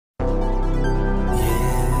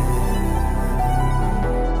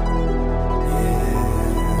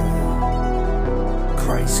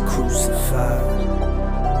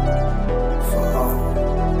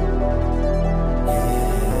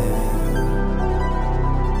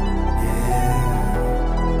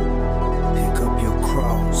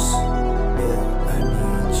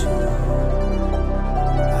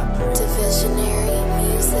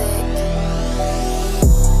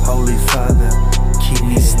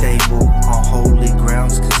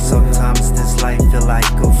downs, cause sometimes this life feel like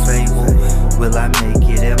a fable. Will I make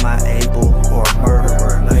it? Am I able? Or a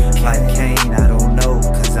murderer like Cain? I don't know,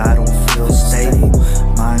 cause I don't feel stable.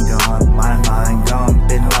 Mind gone, my mind gone,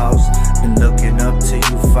 been lost. Been looking up to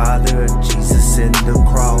you, Father, Jesus in the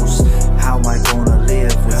cross. How am I gonna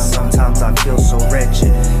live when sometimes I feel so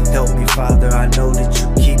wretched? Help me, Father, I know that you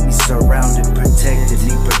keep me surrounded, protected,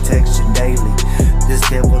 need protection daily. This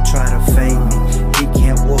devil try to fade me, he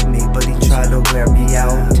can't whoop me, but he try to wear me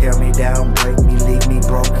out, tear me down, break me, leave me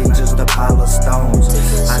broken, just a pile of stones.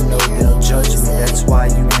 I know they'll judge me, that's why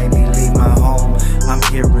you made me leave my home. I'm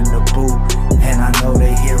hearing the boo, and I know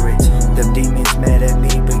they hear it. Them demons mad at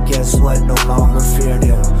me, but guess what? No longer fear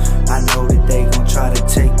them. I know that they gon' try to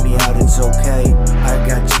take me out, it's okay. I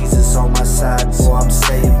got Jesus on my side, so I'm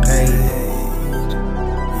staying paid.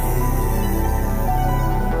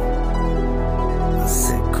 I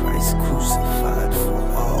said Christ crucified for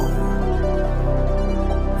all.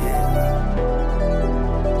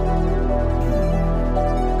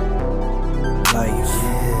 Life,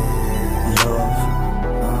 love,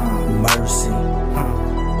 mercy,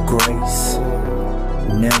 grace,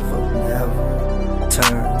 never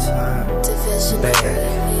turn back.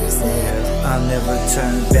 I'll never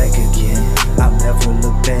turn back again. I'll never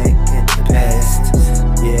look back at the past.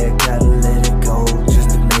 Yeah, gotta let it go just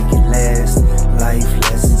to make it last. Life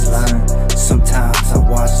lessons learned. Sometimes I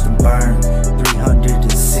watch them burn.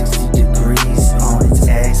 360 degrees on its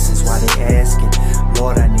axis. Why they asking?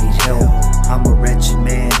 Lord, I need help. I'm a wretched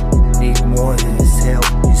man, need more than his help.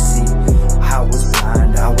 You see, I was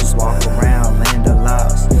blind, I was walking around, land of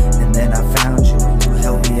lost, and then I found you, and you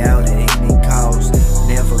helped me out at any cost.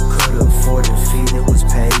 Never could afford the fee that was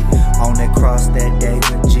paid on that cross that day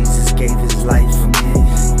when Jesus gave his life for me.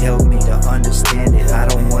 Help me to understand it, I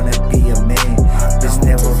don't wanna be a man that's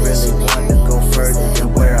never really wanna go further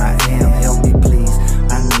than where I am. Help me please,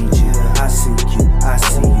 I need you, I seek you, I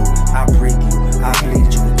see you, I breathe you, I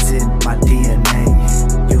bleed you, it's in my DNA.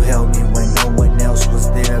 You held me when no one else was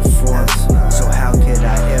there for me, so how could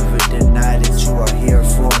I ever deny that you are here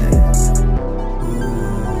for me?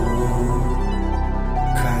 Ooh,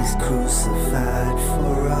 Christ crucified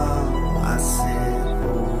for all. I said,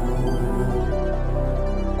 ooh,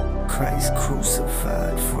 Christ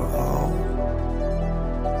crucified for all.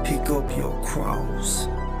 Pick up your cross,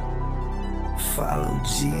 follow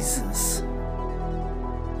Jesus.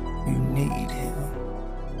 You need him,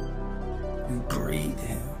 you breathe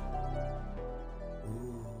him.